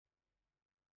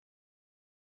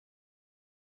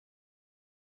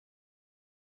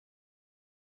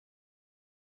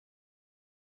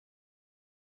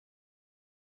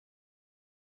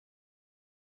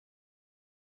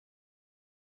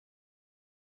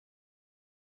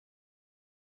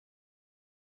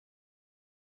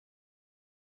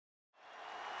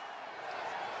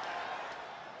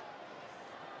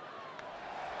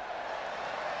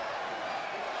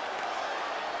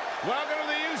Welcome to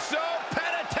the Uso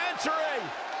Penitentiary.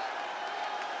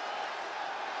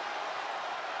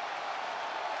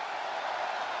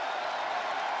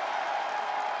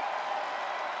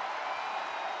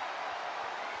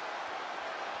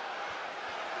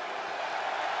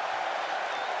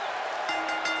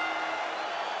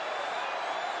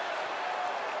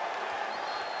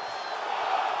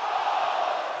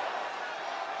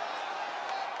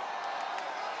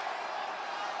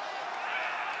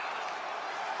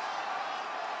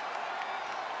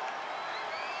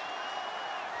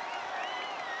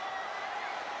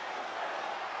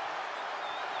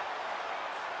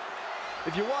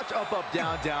 If you watch Up, Up,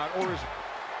 Down, Down, or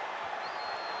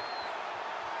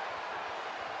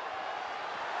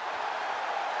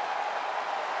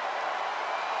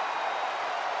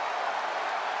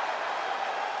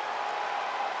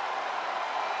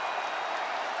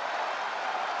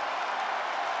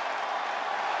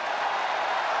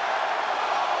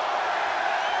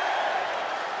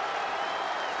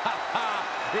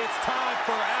it's time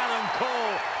for Adam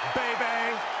Cole,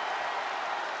 baby.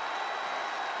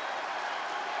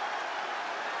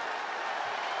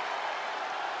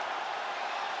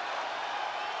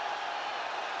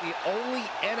 the only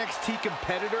NXT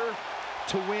competitor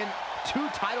to win 2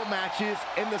 title matches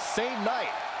in the same night,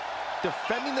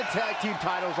 defending the tag team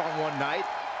titles on one night,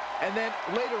 and then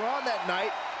later on that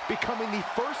night, becoming the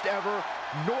first ever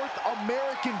North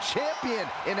American champion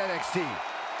in NXT.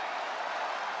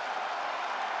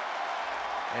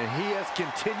 And he has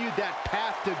continued that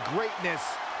path to greatness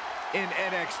in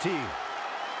NXT.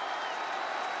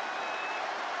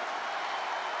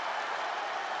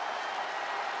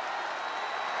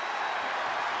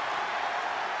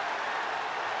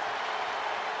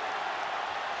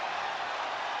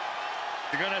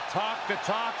 You're gonna talk the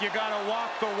talk, you gotta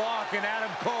walk the walk, and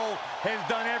Adam Cole has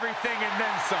done everything and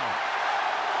then some.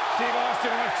 Steve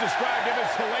Austin once described him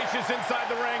as hellacious inside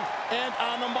the ring and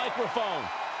on the microphone.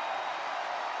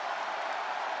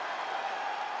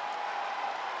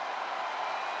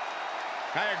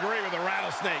 I agree with the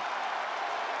rattlesnake.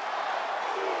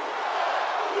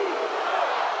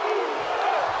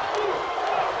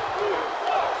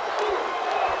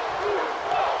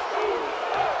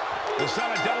 The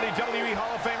son of WWE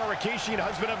Hall of Famer Rikishi and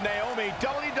husband of Naomi,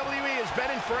 WWE has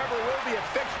been and forever will be a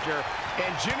fixture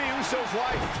in Jimmy Uso's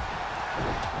life.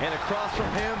 And across from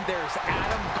him, there's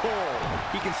Adam Cole.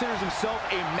 He considers himself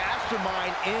a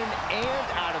mastermind in and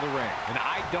out of the ring. And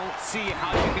I don't see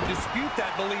how you can dispute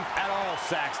that belief at all,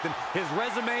 Saxton. His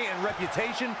resume and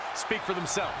reputation speak for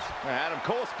themselves. Adam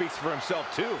Cole speaks for himself,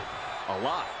 too. A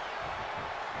lot.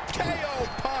 KO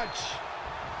punch.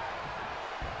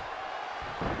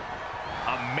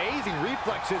 Amazing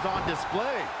reflexes on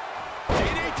display.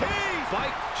 DDT.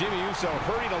 Fight. Jimmy Uso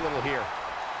hurting a little here.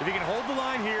 If he can hold the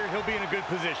line here, he'll be in a good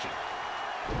position.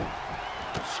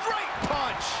 Straight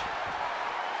punch.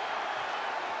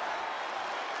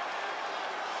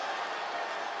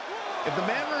 If the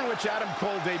manner in which Adam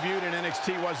Cole debuted in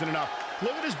NXT wasn't enough,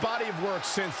 look at his body of work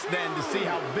since then to see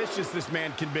how vicious this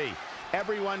man can be.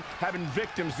 Everyone have been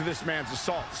victims to this man's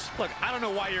assaults. Look, I don't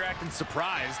know why you're acting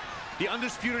surprised. The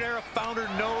Undisputed Era founder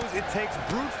knows it takes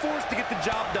brute force to get the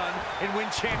job done and win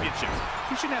championships.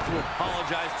 He shouldn't have to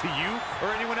apologize to you or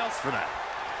anyone else for that.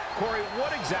 Corey, what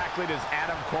exactly does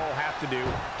Adam Cole have to do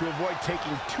to avoid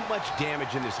taking too much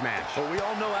damage in this match? Well, we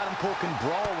all know Adam Cole can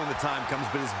brawl when the time comes,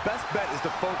 but his best bet is to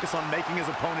focus on making his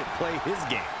opponent play his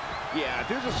game. Yeah, if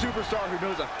there's a superstar who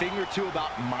knows a thing or two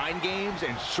about mind games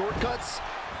and shortcuts,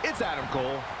 it's Adam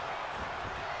Cole.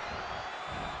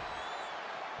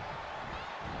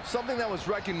 Something that was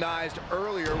recognized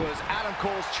earlier was Adam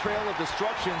Cole's trail of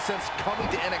destruction since coming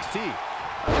to NXT.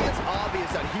 I think it's obvious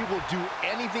that he will do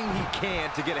anything he can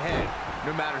to get ahead,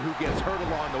 no matter who gets hurt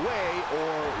along the way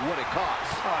or what it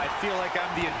costs. Oh, I feel like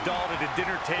I'm the adult at a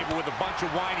dinner table with a bunch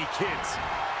of whiny kids.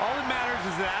 All that matters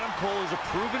is that Adam Cole is a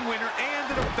proven winner and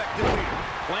an effective leader.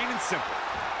 Plain and simple.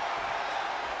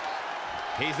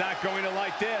 He's not going to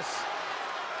like this.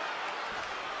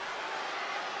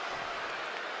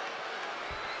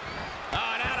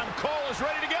 And Adam Cole is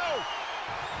ready to go.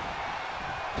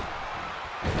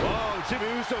 Oh, Jimmy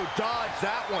Uso dodged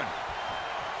that one.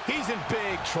 He's in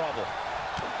big trouble.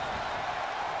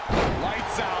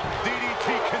 Lights out. DDT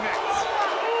connects.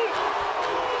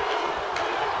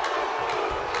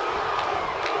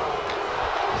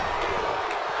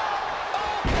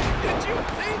 Oh, did you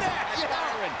see that? Yeah,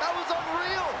 that was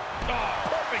unreal. Oh,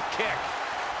 perfect kick.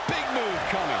 Big move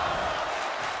coming.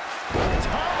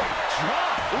 Atomic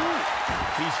drop. Ooh.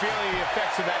 He's feeling the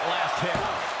effects of that last hit.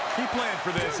 He planned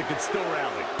for this and could still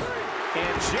rally.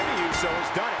 And Jimmy Uso has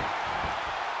done it.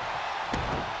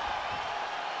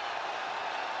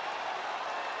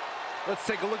 Let's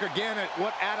take a look again at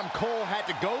what Adam Cole had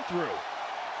to go through.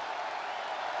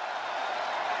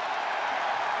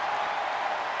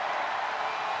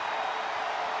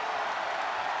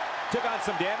 Took on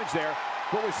some damage there,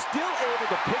 but was still able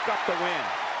to pick up the win.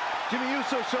 Jimmy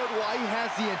Uso showed why he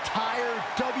has the entire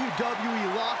WWE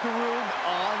locker room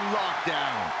on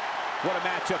lockdown. What a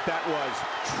matchup that was.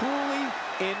 Truly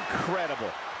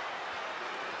incredible.